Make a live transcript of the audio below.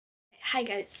Hi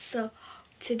guys, so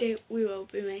today we will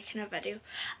be making a video.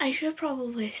 I should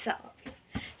probably set up.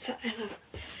 So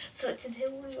today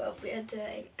we will be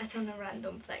doing a ton of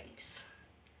random things.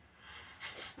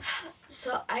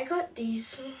 So I got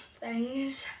these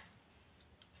things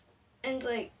and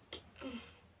like,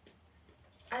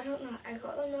 I don't know, I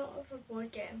got them out of a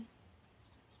board game.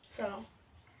 So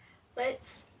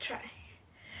let's try.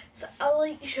 So I'll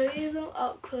like show you them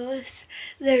up close.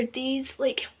 They're these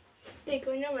like, they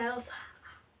go in your mouth.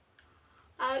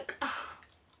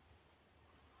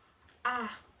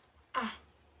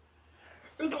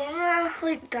 They're going around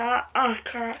like that. Oh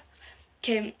crap.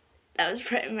 Okay, that was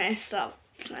pretty messed up.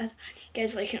 You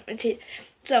guys looking at my teeth.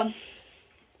 So,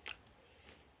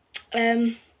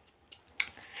 I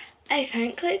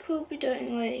think like we'll be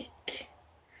doing like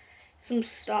some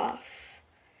stuff.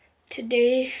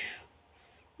 Today,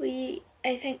 I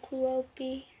think we will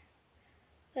be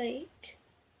like,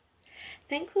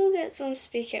 I think we'll get some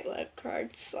Speak It Loud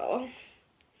cards, so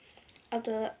I'll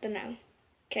do that now,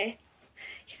 okay?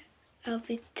 It'll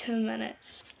be 2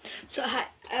 minutes. So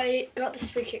I got the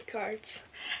Speak It cards.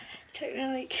 It took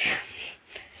me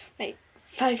like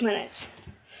 5 minutes.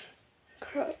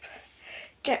 Crap.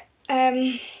 Okay,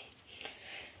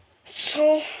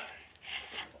 so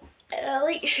I'll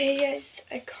like show you guys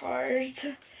a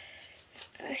card.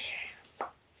 Okay.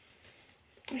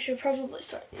 I should probably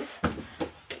start these,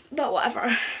 but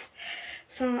whatever.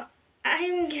 So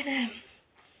I'm gonna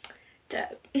do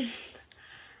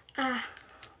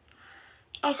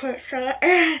okay, so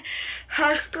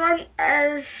first one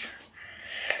is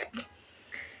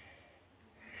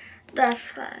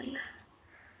this one.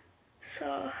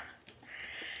 So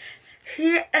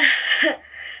here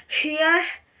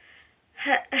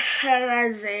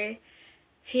Herazi,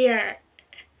 here's.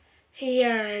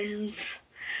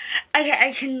 Okay,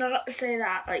 I cannot say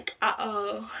that like at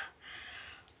all.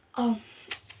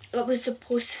 It was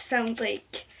supposed to sound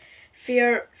like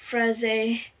Fear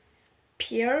Frizzy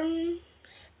Perms.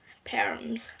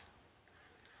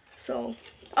 So,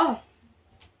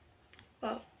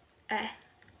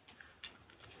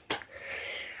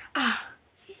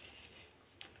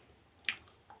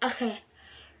 okay,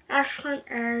 last one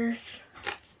is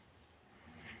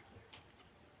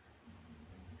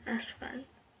this one.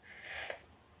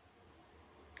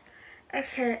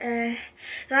 Okay,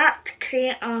 that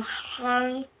create a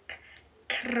hunk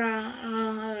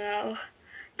crowd.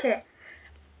 Okay,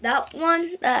 that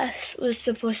one that was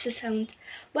supposed to sound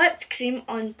whipped cream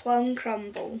on plum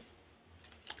crumble.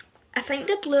 I think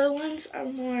the blue ones are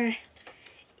more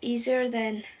easier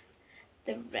than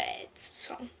the reds,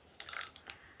 so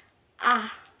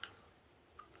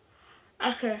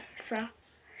okay, so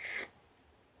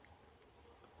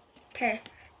okay,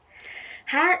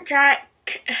 Hat Jack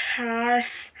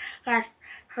horse with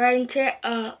plenty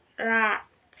of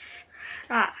rats.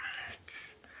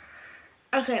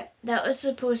 Okay, that was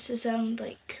supposed to sound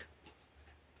like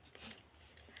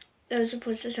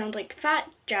Fat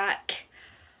Jack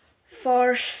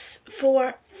for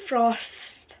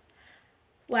frost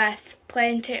with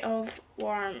plenty of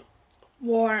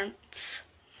warmth.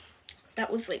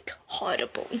 That was like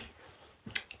horrible.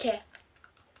 Okay,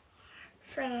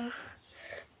 so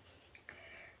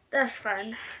this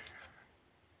one.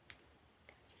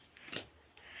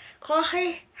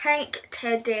 Coffee Hank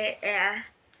Teddy Air.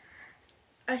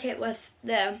 Okay, with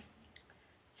the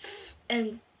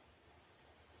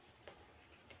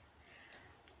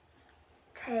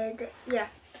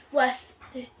with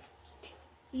the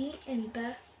E and B,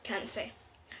 can't say.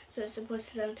 So it's supposed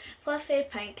to sound fluffy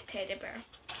pink teddy bear.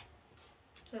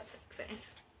 That's like fine.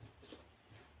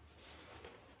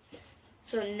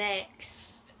 So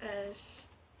next is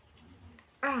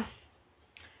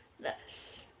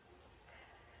this.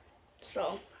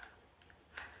 So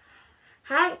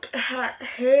Hank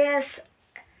has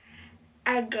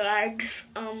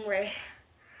eggs only.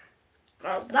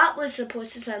 Well, that was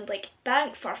supposed to sound like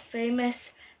bank for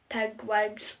famous pig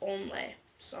wigs only.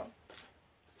 So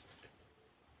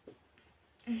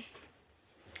and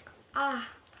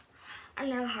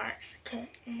now hearts. Okay.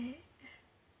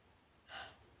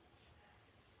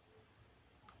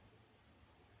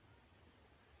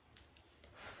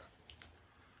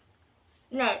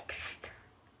 Next.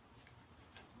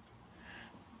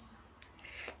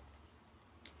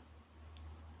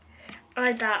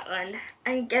 Or that one.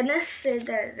 I'm gonna say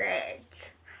the red.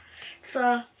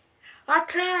 So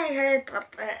last time I heard of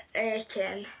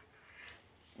bacon,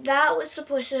 that was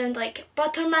supposed to sound like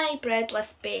butter my bread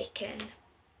with bacon.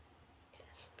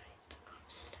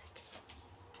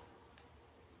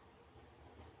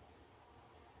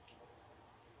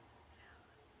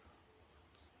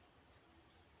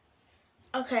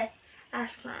 Okay,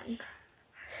 That's fun.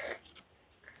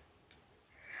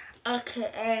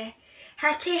 Okay,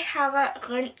 Hickey Harriet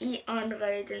run eat on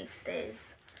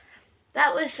Wednesdays.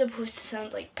 That was supposed to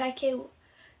sound like Picky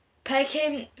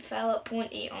Philip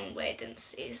won't eat on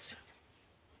Wednesdays.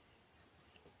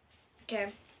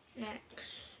 Okay,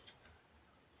 next.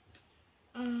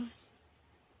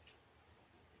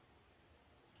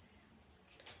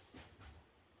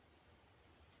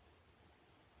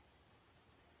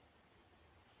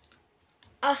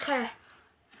 Okay.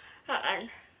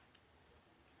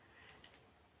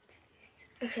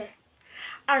 Okay.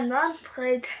 Our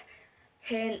non-played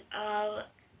hen are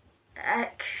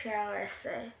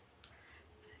actually.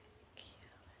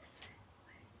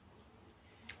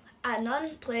 A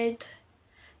non-played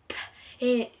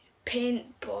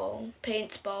paintball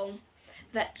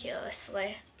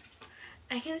viciously.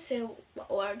 I can say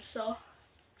words so.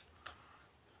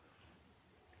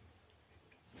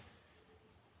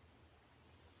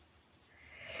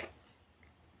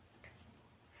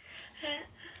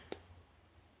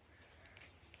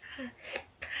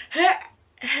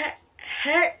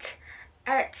 Hit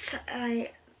it's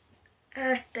a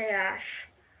dash.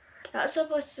 That's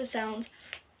supposed to sound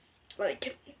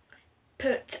like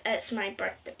put it's my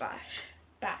birthday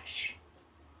bash.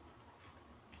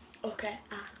 Okay.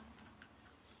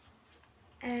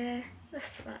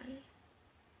 This one.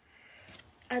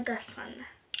 This one.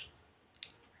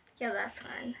 Yeah, that's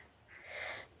one.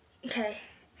 Okay.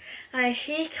 My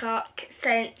peacock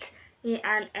sent me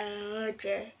an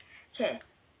emoji. Okay.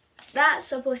 That's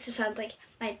supposed to sound like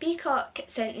my peacock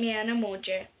sent me an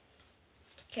emoji.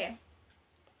 Okay.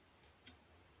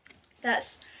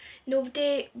 That's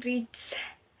nobody reads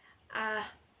a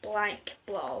blank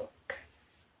blog.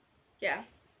 Yeah.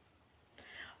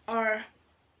 Or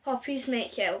puppies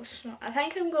make yells. No, I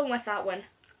think I'm going with that one.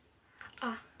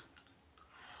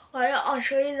 Well, I'll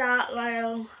show you that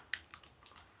while.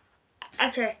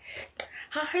 Okay.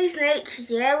 Puppies make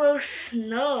yellow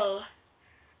snow.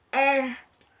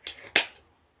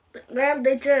 Well,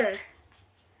 they do.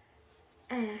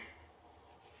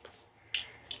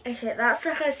 Okay, that's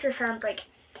supposed to sound like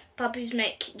puppies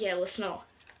make yellow snow.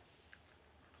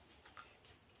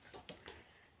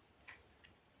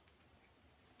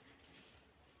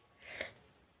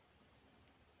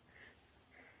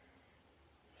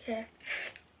 Okay.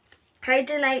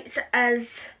 Friday nights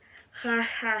is for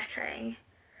farting.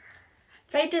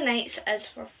 Friday nights is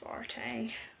for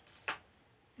farting.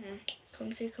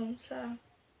 Comme ça.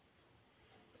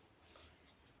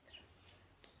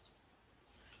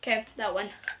 Okay, that one.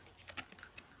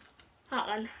 That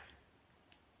one.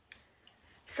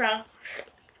 So,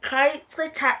 quietly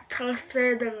tiptoe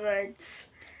through the woods.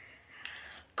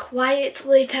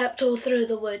 Quietly tiptoe through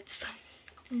the woods.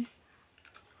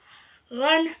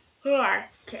 One more.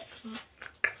 Okay.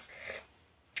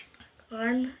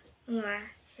 One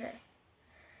more. Okay.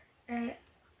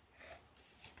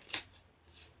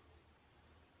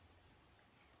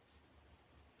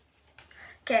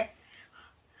 Okay.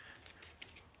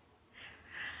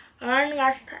 Born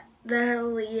with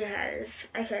believers.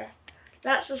 Okay.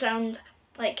 That's the sound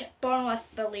like born with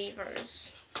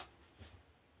believers.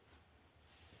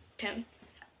 Okay.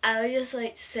 I would just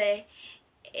like to say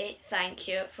thank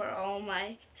you for all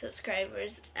my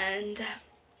subscribers, and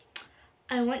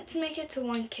I want to make it to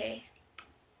 1K.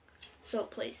 So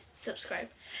please subscribe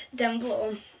down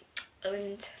below,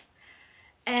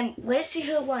 and let's see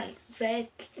who won.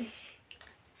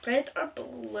 Red or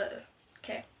blue?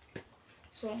 Okay.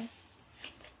 So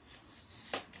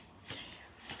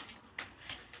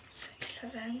 6,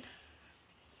 7.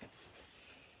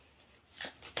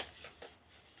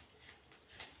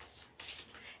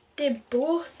 They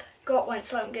both got one,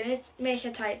 so I'm gonna make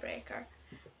a tiebreaker.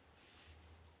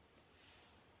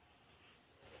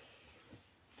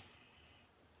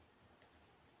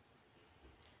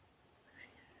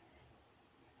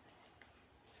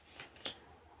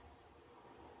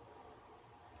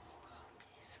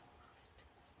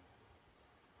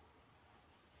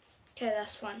 Okay,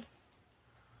 that's one.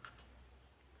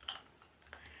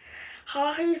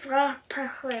 Harry's love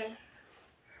to play.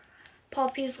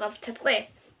 Poppy's love to play.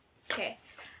 Okay,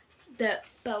 the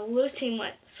blue team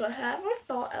went. So whoever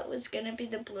thought it was gonna be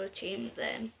the blue team,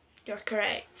 then you're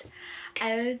correct.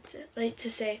 I would like to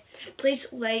say,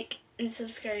 please like and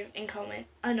subscribe and comment,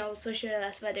 and also share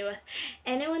this video with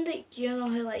anyone that you know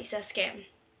who likes this game.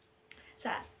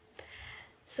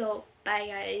 So bye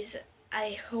guys.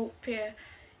 I hope you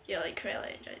like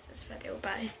really enjoyed this video.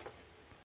 Bye.